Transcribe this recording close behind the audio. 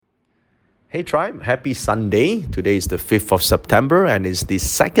Hey Tribe, happy Sunday. Today is the 5th of September and it's the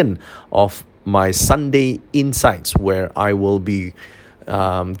second of my Sunday Insights where I will be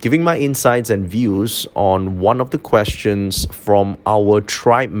giving my insights and views on one of the questions from our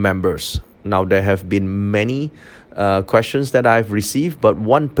tribe members. Now, there have been many questions that I've received, but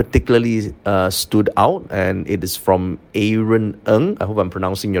one particularly stood out, and it is from Aaron Ng. I hope I'm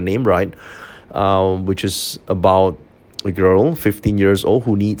pronouncing your name right, which is about a girl, 15 years old,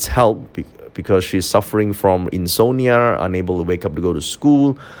 who needs help because she's suffering from insomnia, unable to wake up to go to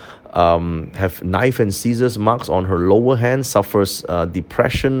school, have knife and scissors marks on her lower hand, suffers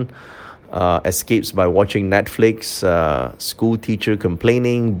depression, escapes by watching Netflix, school teacher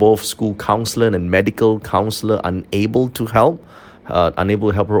complaining, both school counselor and medical counselor unable to help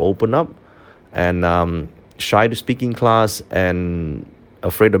her open up, and shy to speak in class and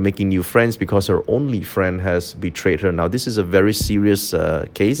afraid of making new friends because her only friend has betrayed her. Now, this is a very serious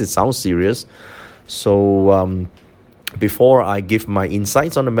case. It sounds serious. So before I give my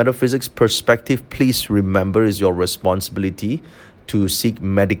insights on the metaphysics perspective, please remember it's your responsibility to seek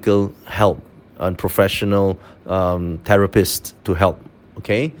medical help and professional therapist to help.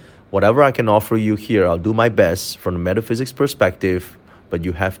 Okay? Whatever I can offer you here, I'll do my best from the metaphysics perspective, but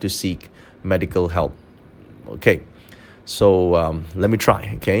you have to seek medical help. Okay. So let me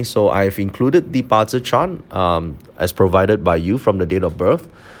try. Okay, so I've included the Bazi chart as provided by you from the date of birth,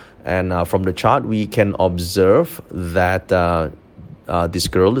 and from the chart we can observe that this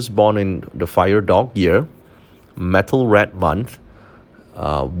girl is born in the fire dog year, metal rat month,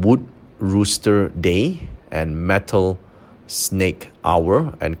 wood rooster day, and metal snake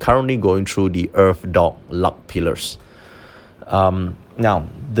hour, and currently going through the earth dog luck pillars. Now,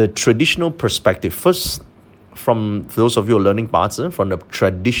 the traditional perspective first. From those of you who are learning Bazi, from the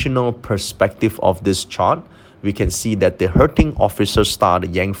traditional perspective of this chart, we can see that the hurting officer star, the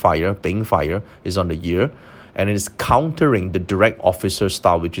Yang fire, Bing fire, is on the year, and it is countering the direct officer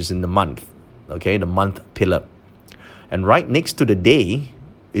star, which is in the month, okay, the month pillar. And right next to the day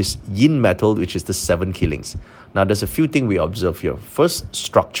is Yin metal, which is the 7 killings. Now, there's a few things we observe here. First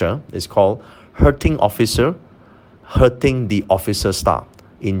structure is called hurting officer, hurting the officer star.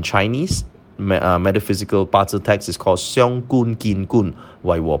 In Chinese, metaphysical Bazi text is called Xiong Gun Kin Gun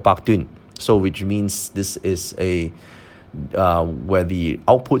Wai Wo Bak Dun. So which means this is a where the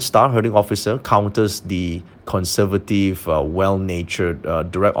output star hurting officer counters the conservative, well-natured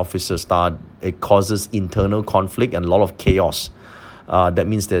direct officer star. It causes internal conflict and a lot of chaos. That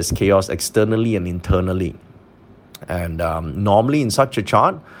means there's chaos externally and internally. And normally in such a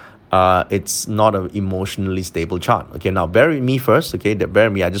chart, it's not an emotionally stable chart. Okay, now bear with me first. Okay, bear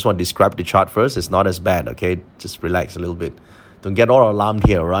with me. I just want to describe the chart first. It's not as bad. Okay, just relax a little bit. Don't get all alarmed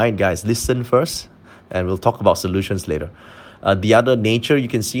here, right, guys? Listen first, and we'll talk about solutions later. The other nature you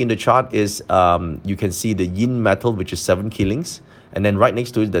can see in the chart is you can see the Yin metal, which is 7 killings, and then right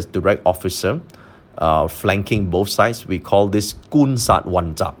next to it there's direct officer flanking both sides. We call this Kun Sat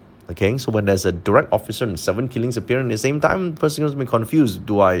Wan Zap. Okay, so when there's a direct officer and 7 killings appearing at the same time, the person is confused.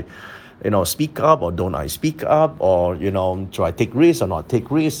 Do I, speak up or don't I speak up? Or, do I take risk or not take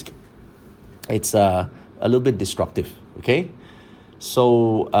risk? It's a little bit destructive, okay?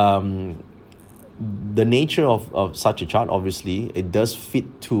 So the nature of such a chart, obviously, it does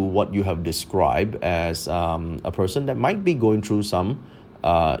fit to what you have described as a person that might be going through some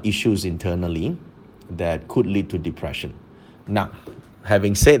issues internally that could lead to depression. Now,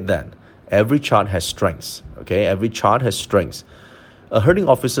 having said that, every chart has strengths, okay? Every chart has strengths. A hurting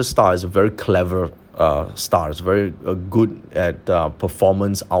officer star is a very clever star. It's very good at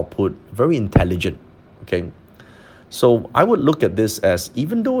performance output, very intelligent, okay? So I would look at this as,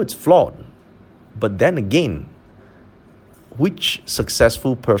 even though it's flawed, but then again, which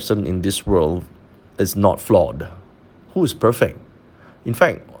successful person in this world is not flawed? Who is perfect? In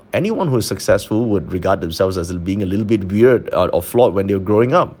fact, anyone who is successful would regard themselves as being a little bit weird or flawed when they're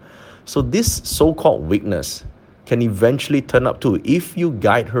growing up. So this so-called weakness can eventually turn up to, if you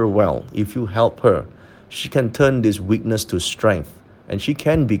guide her well, if you help her, she can turn this weakness to strength, and she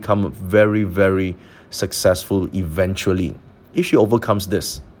can become very, very successful eventually if she overcomes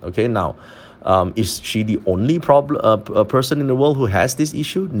this. Okay, now, is she the only person in the world who has this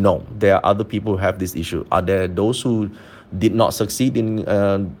issue? No, there are other people who have this issue. Are there those who did not succeed in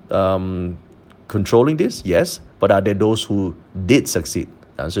controlling this? Yes. But are there those who did succeed?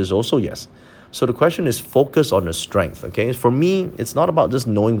 The answer is also yes. So the question is, focus on the strength. Okay, for me, it's not about just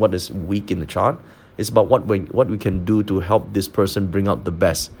knowing what is weak in the chart. It's about what we can do to help this person bring out the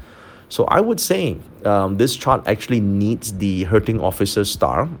best. So I would say this chart actually needs the hurting officer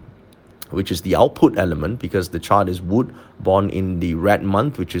star, which is the output element, because the chart is wood, born in the red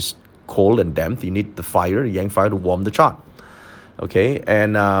month, which is cold and damp. You need the fire, yang fire, to warm the chart. Okay,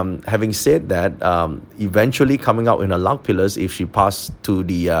 and having said that, eventually coming out in her luck pillars, if she passed to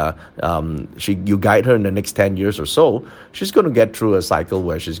the, you guide her in the next 10 years or so, she's going to get through a cycle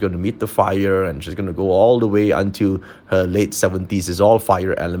where she's going to meet the fire, and she's going to go all the way until her late 70s. It's all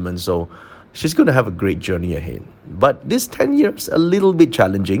fire elements, so she's going to have a great journey ahead. But this 10 years, a little bit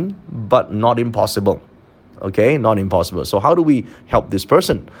challenging, but not impossible. Okay, not impossible. So how do we help this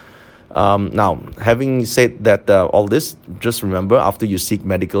person? Now, having said that, all this, just remember, after you seek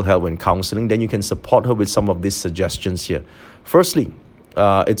medical help and counseling, then you can support her with some of these suggestions here. Firstly,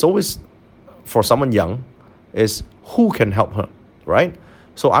 it's always, for someone young, is who can help her, right?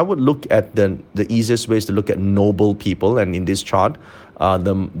 So I would look at the easiest ways to look at noble people, and in this chart,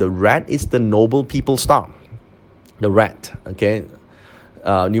 the rat is the noble people star. The rat, okay?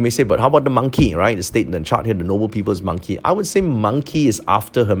 You may say, but how about the monkey, right? The state in the chart here, the noble people is monkey. I would say monkey is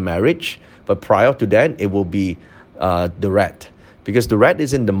after her marriage, but prior to that, it will be the rat. Because the rat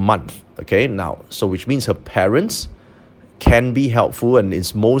is in the month, okay? Now, so which means her parents can be helpful and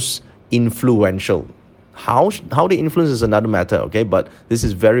is most influential. How they influence is another matter, okay? But this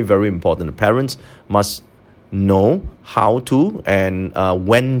is very, very important. The parents must know how to and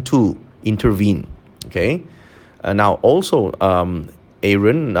when to intervene, okay? Now, also,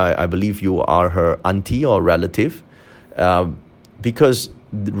 Aaron, I believe you are her auntie or relative, because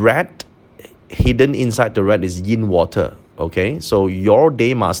the rat, hidden inside the rat is yin water, okay? So your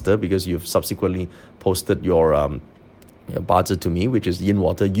day master, because you've subsequently posted your bhaja to me, which is yin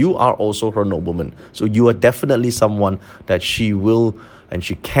water, you are also her nobleman. So you are definitely someone that she will and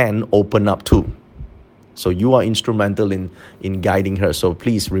she can open up to. So you are instrumental in guiding her. So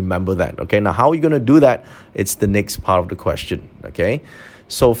please remember that. Okay. Now, how are you going to do that? It's the next part of the question. Okay.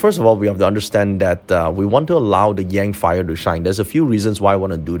 So first of all, we have to understand that we want to allow the yang fire to shine. There's a few reasons why I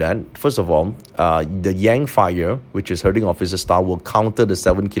want to do that. First of all, the yang fire, which is herding officer star, will counter the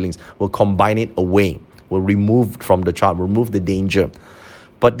 7 killings, will combine it away, will remove from the chart, remove the danger.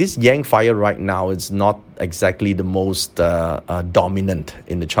 But this yang fire right now is not exactly the most dominant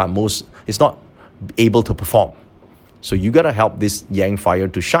in the chart. It's not able to perform. So you got to help this yang fire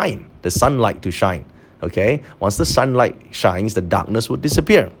to shine, the sunlight to shine. Okay, once the sunlight shines, the darkness will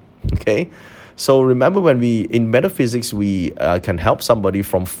disappear. Okay, so remember, when we in metaphysics, we can help somebody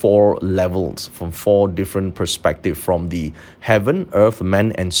from 4 levels, from 4 different perspectives, from the heaven, earth,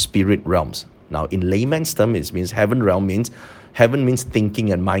 man, and spirit realms. Now, in layman's term, it means heaven means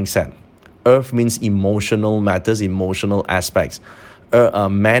thinking and mindset. Earth means emotional matters, emotional aspects.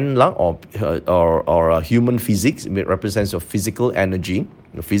 Man or human physics, it represents your physical energy,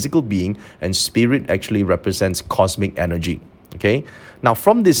 your physical being, and spirit actually represents cosmic energy. Okay, now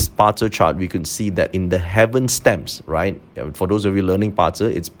from this Pazi chart, we can see that in the heaven stems, right? For those of you learning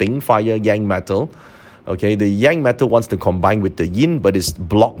Pazi, it's Ping fire, Yang metal. Okay, the Yang metal wants to combine with the Yin, but it's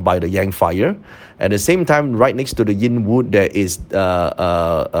blocked by the Yang fire. At the same time, right next to the Yin wood, there is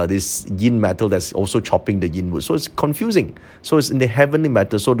this Yin metal that's also chopping the Yin wood. So it's confusing. So it's in the heavenly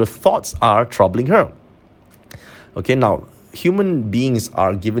metal. So the thoughts are troubling her. Okay, now, human beings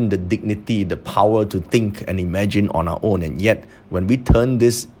are given the dignity, the power to think and imagine on our own. And yet, when we turn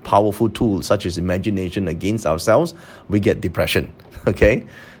this powerful tool, such as imagination, against ourselves, we get depression. Okay,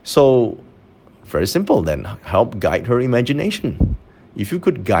 so very simple then, help guide her imagination. If you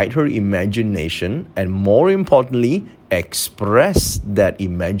could guide her imagination and, more importantly, express that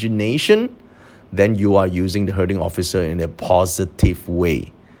imagination, then you are using the herding officer in a positive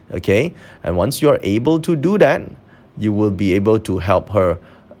way. Okay, and once you are able to do that, you will be able to help her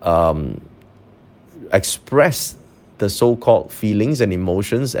express the so-called feelings and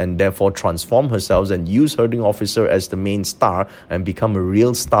emotions, and therefore transform herself and use herding officer as the main star and become a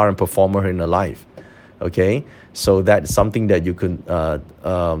real star and performer in her life. Okay, so that's something that you can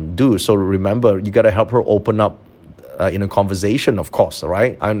do. So remember, you got to help her open up in a conversation, of course,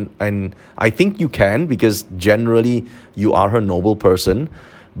 right? And I think you can, because generally you are her noble person.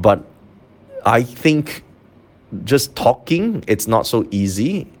 But I think just talking, it's not so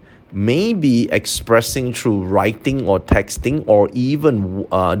easy. Maybe expressing through writing or texting, or even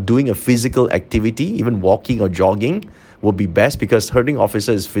doing a physical activity, even walking or jogging, will be best, because herding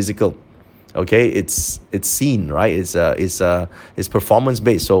officer is physical. Okay, it's seen, right? It's performance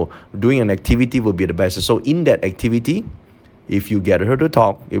based. So doing an activity will be the best. So in that activity, if you get her to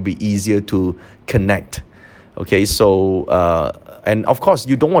talk, it'll be easier to connect. Okay, so and of course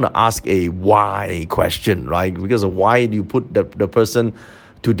you don't want to ask a why question, right? Because of why do you put the person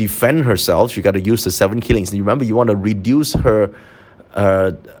to defend herself? You got to use the 7 killings. And remember, you want to reduce her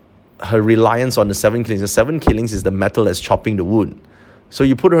reliance on the 7 killings. The 7 killings is the metal that's chopping the wood. So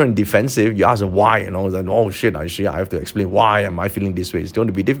you put her in defensive, you ask her why, then, oh shit, I have to explain why am I feeling this way. It's going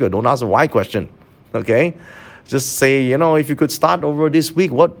to be difficult. Don't ask a why question. Okay? Just say, if you could start over this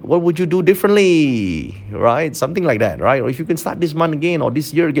week, what would you do differently? Right? Something like that, right? Or if you can start this month again or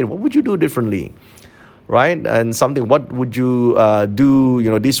this year again, what would you do differently? Right? And something, what would you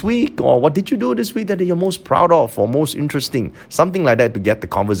do, this week? Or what did you do this week that you're most proud of or most interesting? Something like that to get the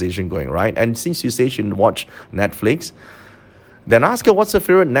conversation going, right? And since you say she shouldn't watch Netflix, then ask her what's her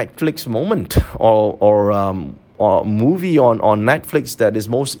favorite Netflix moment or movie on Netflix that is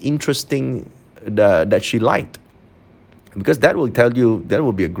most interesting that she liked. Because that will tell you, that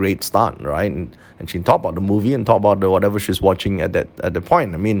will be a great start, right? And she can talk about the movie and talk about whatever she's watching at the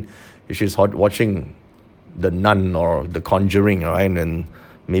point. I mean, if she's watching The Nun or The Conjuring, right? And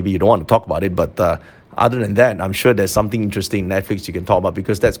maybe you don't want to talk about it, but other than that, I'm sure there's something interesting in Netflix you can talk about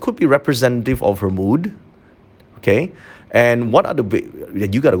because that could be representative of her mood, okay? And what are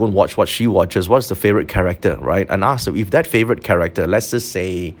you got to go and watch what she watches. What's the favorite character, right? And ask her if that favorite character, let's just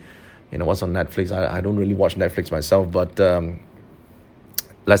say, what's on Netflix. I don't really watch Netflix myself, but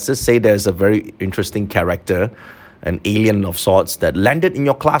let's just say there's a very interesting character, an alien of sorts that landed in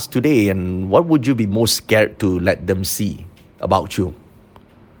your class today. And what would you be most scared to let them see about you?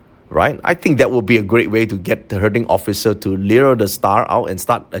 Right? I think that will be a great way to get the herding officer to lure the star out and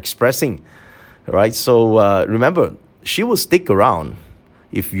start expressing. Right? So remember, she will stick around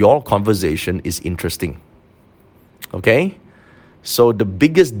if your conversation is interesting. Okay? So the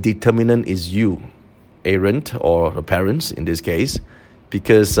biggest determinant is you, Aaron, or the parents in this case,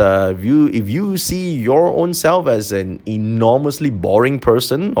 because if you see your own self as an enormously boring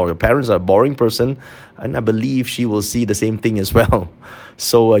person, or your parents are a boring person, and I believe she will see the same thing as well.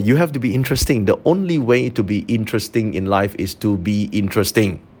 So you have to be interesting. The only way to be interesting in life is to be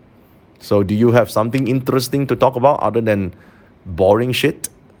interesting. So do you have something interesting to talk about other than boring shit?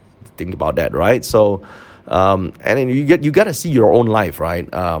 Think about that, right? So and then you got to see your own life, right?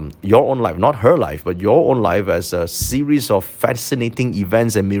 Your own life, not her life, but your own life as a series of fascinating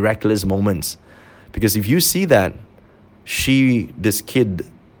events and miraculous moments. Because if you see that, this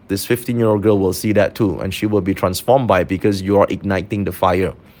 15-year-old girl will see that too, and she will be transformed by it because you are igniting the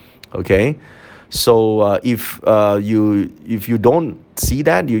fire. Okay, so if you don't see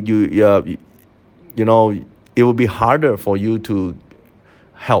that, it will be harder for you to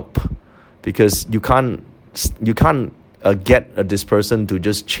help because you can't get this person to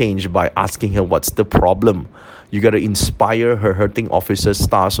just change by asking her what's the problem. You got to inspire her hurting officer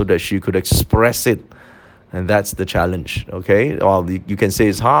star so that she could express it. And that's the challenge, okay? Well, you can say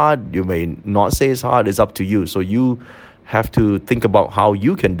it's hard. You may not say it's hard. It's up to you. So you have to think about how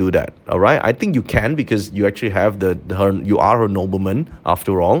you can do that, all right? I think you can because you actually have you are her nobleman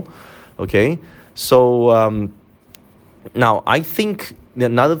after all, okay? So now I think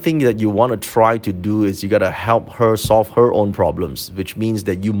another thing that you want to try to do is you got to help her solve her own problems, which means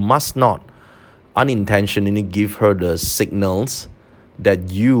that you must not unintentionally give her the signals that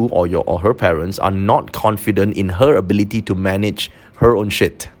you or her parents are not confident in her ability to manage her own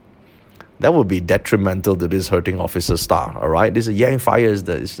shit. That would be detrimental to this hurting officer star, all right? This yang fire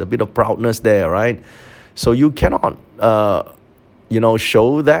is a bit of proudness there, right? So you cannot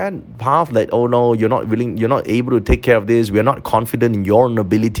show that path that, oh no, you're not able to take care of this, we're not confident in your own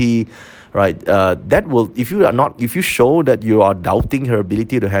ability, right? That will, if you show that you are doubting her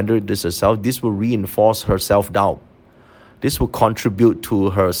ability to handle this herself, this will reinforce her self-doubt. This will contribute to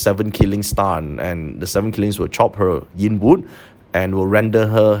her 7 killing star, and the 7 killings will chop her yin wood and will render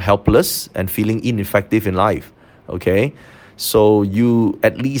her helpless and feeling ineffective in life, okay? So you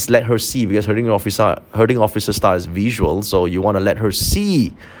at least let her see, because hurting officer star is visual, so you want to let her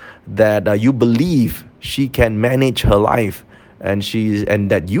see that you believe she can manage her life and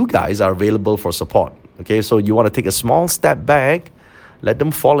that you guys are available for support, okay? So you want to take a small step back, let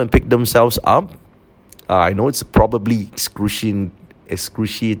them fall and pick themselves up. I know it's probably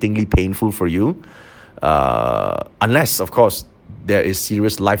excruciatingly painful for you, unless, of course, there is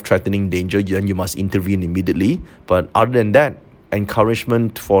serious life-threatening danger, then you must intervene immediately. But other than that,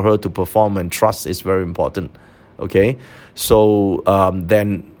 encouragement for her to perform and trust is very important, okay? So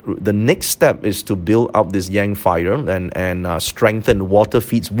then the next step is to build up this yang fire and strengthen. Water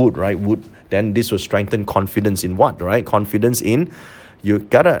feeds wood, right? Wood. Then this will strengthen confidence in what, right? Confidence in, you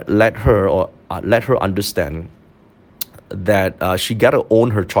gotta let her understand that she gotta own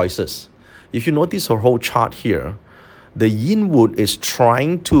her choices. If you notice her whole chart here, the yin wood is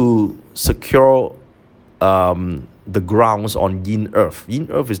trying to secure the grounds on yin earth. Yin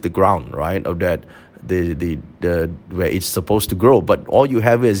earth is the ground, right, of that the where it's supposed to grow. But all you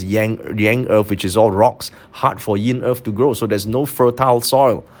have is yang earth, which is all rocks, hard for yin earth to grow. So there's no fertile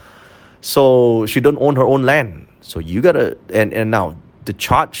soil. So she don't own her own land. So you gotta and now the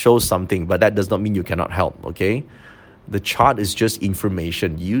chart shows something, but that does not mean you cannot help. Okay, the chart is just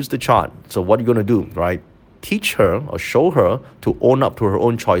information. Use the chart. So what are you gonna do, right? Teach her or show her to own up to her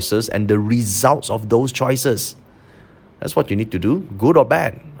own choices and the results of those choices. That's what you need to do, good or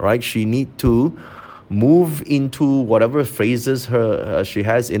bad, right? She need to move into whatever phrases she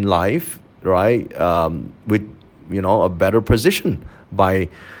has in life, right? With a better position by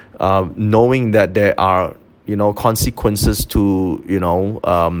knowing that there are consequences to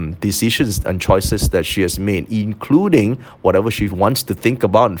decisions and choices that she has made, including whatever she wants to think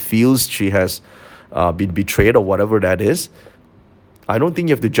about and feels she has been betrayed or whatever that is. I don't think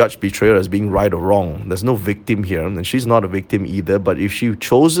you have to judge betrayal as being right or wrong. There's no victim here, and she's not a victim either. But if she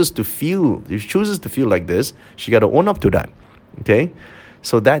chooses to feel like this, she got to own up to that. Okay,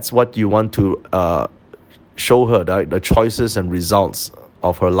 so that's what you want to show her, right? The choices and results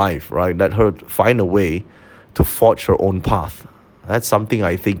of her life, right? Let her find a way to forge her own path. That's something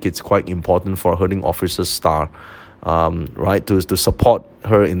I think it's quite important for a herding officer star, right? To support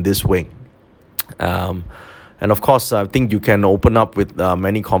her in this way. And of course, I think you can open up with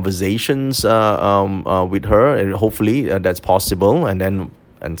many conversations with her, and hopefully that's possible. And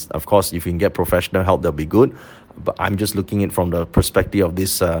of course, if you can get professional help, that'll be good. But I'm just looking at it from the perspective of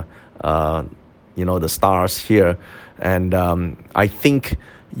this, the stars here. And I think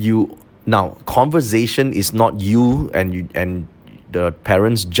conversation is not you and the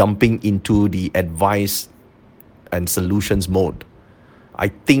parents jumping into the advice and solutions mode. I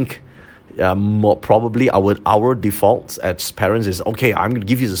think more probably our defaults as parents is, okay, I'm going to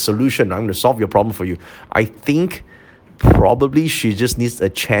give you the solution, I'm going to solve your problem for you. I think probably she just needs a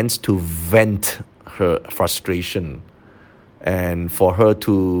chance to vent her frustration, and for her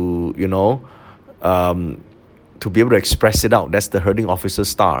to to be able to express it out. That's the herding officer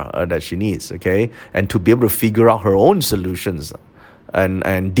star that she needs, okay? And to be able to figure out her own solutions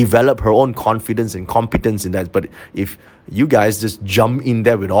and develop her own confidence and competence in that. But if you guys just jump in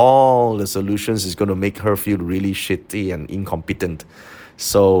there with all the solutions, it's going to make her feel really shitty and incompetent.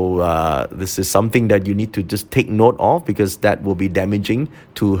 So this is something that you need to just take note of, because that will be damaging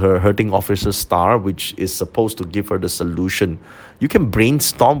to her herding officer star, which is supposed to give her the solution. You can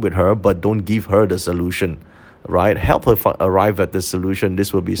brainstorm with her, but don't give her the solution, right? Help her arrive at the solution.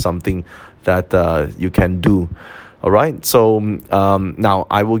 This will be something that you can do. All right, so now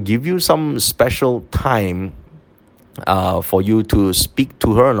I will give you some special time for you to speak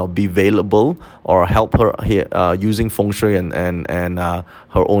to her or be available or help her here using feng shui and her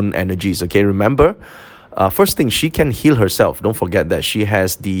own energies. Okay, remember, first thing, she can heal herself. Don't forget that she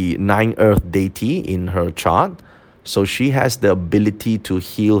has the 9 earth deity in her chart. So she has the ability to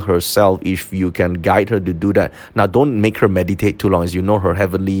heal herself if you can guide her to do that. Now, don't make her meditate too long. As you know, her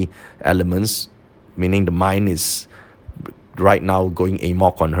heavenly elements, meaning the mind, is right now going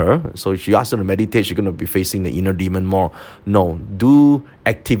amok on her. So if you ask her to meditate, she's going to be facing the inner demon more. No, do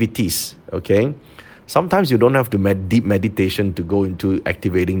activities, okay? Sometimes you don't have to deep meditation to go into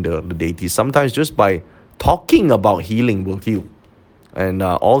activating the deity. Sometimes just by talking about healing will heal. And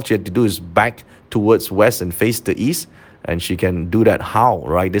all she had to do is back towards west and face the east, and she can do that. How,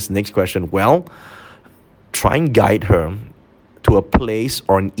 right? This next question. Well, try and guide her to a place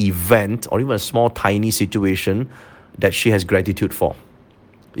or an event or even a small tiny situation that she has gratitude for.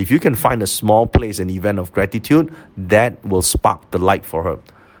 If you can find a small place, an event of gratitude, that will spark the light for her.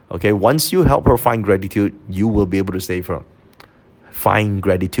 Okay, once you help her find gratitude, you will be able to save her. Find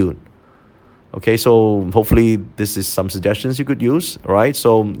gratitude. Okay, so hopefully this is some suggestions you could use, right?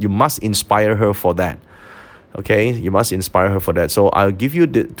 So you must inspire her for that. Okay, you must inspire her for that. So I'll give you,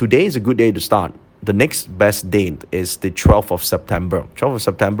 today is a good day to start. The next best date is the 12th of September. 12th of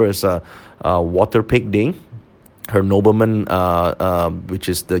September is a water pig day. Her nobleman, which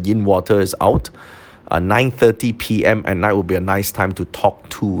is the yin water, is out. 9:30 p.m. at night will be a nice time to talk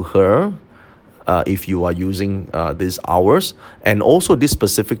to her. If you are using these hours. And also this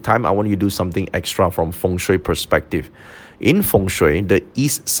specific time, I want you to do something extra from feng shui perspective. In feng shui, the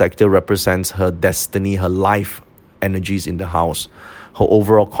east sector represents her destiny, her life energies in the house, her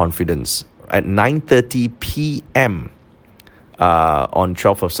overall confidence. At 9:30 p.m. On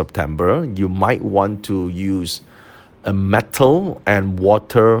 12th of September, you might want to use a metal and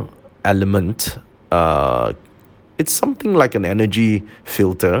water element. It's something like an energy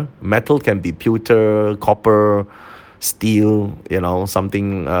filter. Metal can be pewter, copper, steel,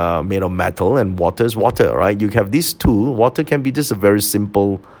 something made of metal, and water is water, right? You have these two. Water can be just a very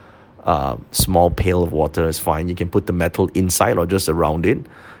simple small pail of water is fine. You can put the metal inside or just around it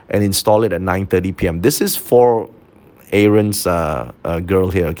and install it at 9:30 p.m. This is for Aaron's girl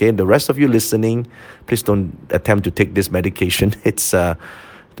here, okay? The rest of you listening, please don't attempt to take this medication. It's the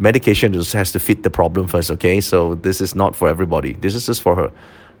medication just has to fit the problem first, okay? So this is not for everybody. This is just for her.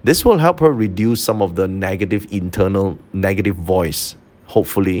 This will help her reduce some of the internal negative voice,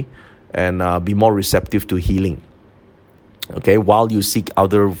 hopefully, and be more receptive to healing, okay, while you seek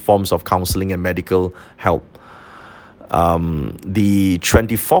other forms of counseling and medical help. The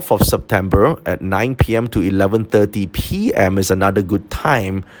 24th of September at 9 p.m. to 11:30 p.m. is another good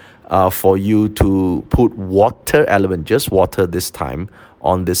time for you to put water element, just water this time,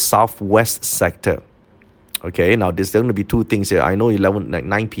 on the southwest sector. Okay, now there's going to be two things here. I know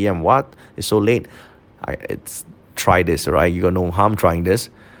 9 p.m. What? It's so late. Try this, all right? You got no harm trying this.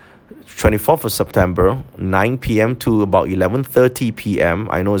 24th of September, 9 p.m. to about 11:30 p.m.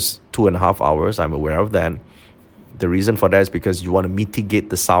 I know it's 2.5 hours. I'm aware of that. The reason for that is because you want to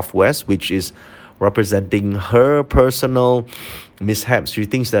mitigate the southwest, which is representing her personal mishaps. She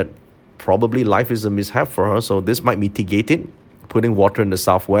thinks that probably life is a mishap for her, so this might mitigate it, putting water in the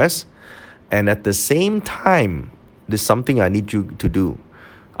southwest. And at the same time, there's something I need you to do.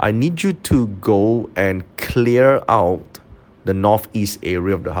 I need you to go and clear out the northeast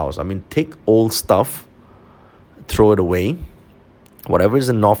area of the house. I mean, take old stuff, throw it away, whatever is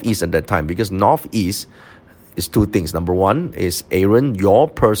in northeast at that time, because northeast is two things. Number one is Aaron, your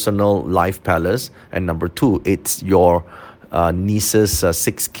personal life palace, and number two, it's your niece's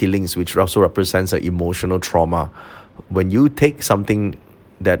 6 killings, which also represents an emotional trauma. When you take something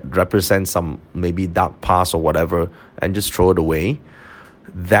that represents some maybe dark past or whatever and just throw it away,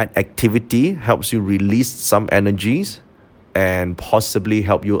 that activity helps you release some energies and possibly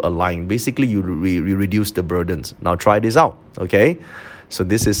help you align. Basically, you reduce the burdens. Now try this out, okay? So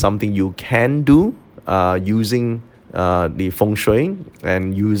this is something you can do using the feng shui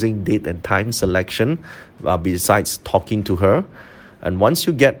and using date and time selection besides talking to her. And once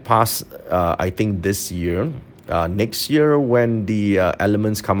you get past, I think this year, next year when the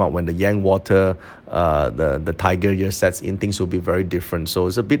elements come out, when the yang water, the tiger year sets in, things will be very different. So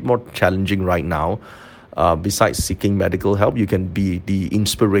it's a bit more challenging right now. Besides seeking medical help, you can be the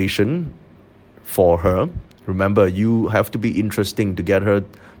inspiration for her. Remember, you have to be interesting to get her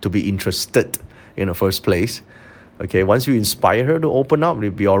to be interested in the first place. Okay, once you inspire her to open up,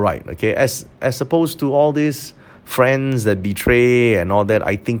 it'll be all right. Okay, as opposed to all these friends that betray and all that,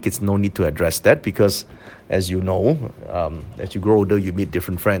 I think it's no need to address that, because as you know, as you grow older, you meet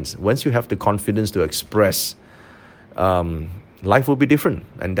different friends. Once you have the confidence to express, life will be different,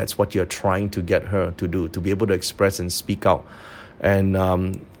 and that's what you're trying to get her to do, to be able to express and speak out.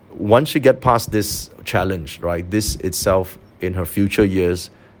 And once you get past this challenge, right, this itself in her future years,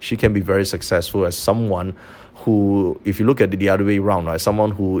 she can be very successful as someone who, if you look at it the other way around, right,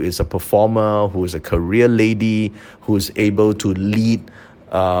 someone who is a performer, who is a career lady, who is able to lead,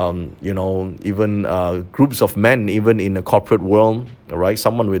 even groups of men, even in the corporate world, right?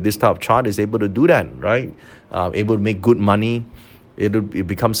 Someone with this type of chart is able to do that, right? Able to make good money, it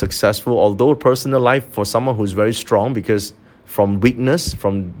becomes successful. Although personal life for someone who's very strong, because from weakness,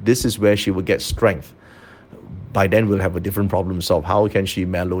 this is where she will get strength. By then we'll have a different problem to solve. How can she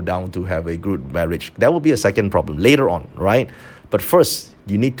mellow down to have a good marriage? That will be a second problem later on, right? But first,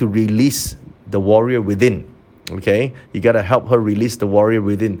 you need to release the warrior within, okay? You got to help her release the warrior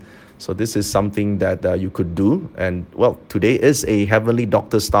within. So this is something that you could do. And, well, today is a Heavenly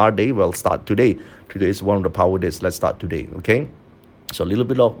Doctor Star Day. Well, start today. Today is one of the power days. Let's start today, okay? So a little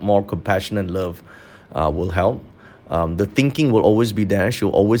bit of more compassion and love will help. The thinking will always be there. She'll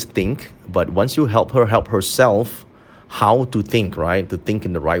always think. But once you help herself how to think, right? To think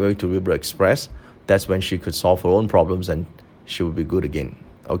in the right way, to be able to express, that's when she could solve her own problems and she will be good again.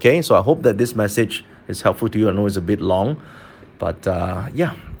 Okay? So I hope that this message is helpful to you. I know it's a bit long. But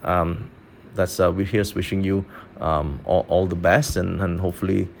that's we're here wishing you all the best, and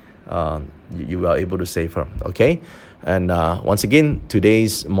hopefully you are able to save her. Okay? And once again,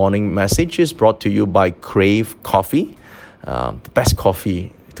 today's morning message is brought to you by Crave Coffee, the best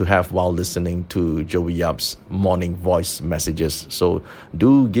coffee to have while listening to Joey Yap's morning voice messages. So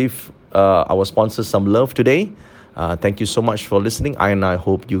do give our sponsors some love today. Thank you so much for listening. I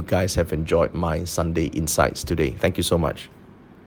hope you guys have enjoyed my Sunday Insights today. Thank you so much.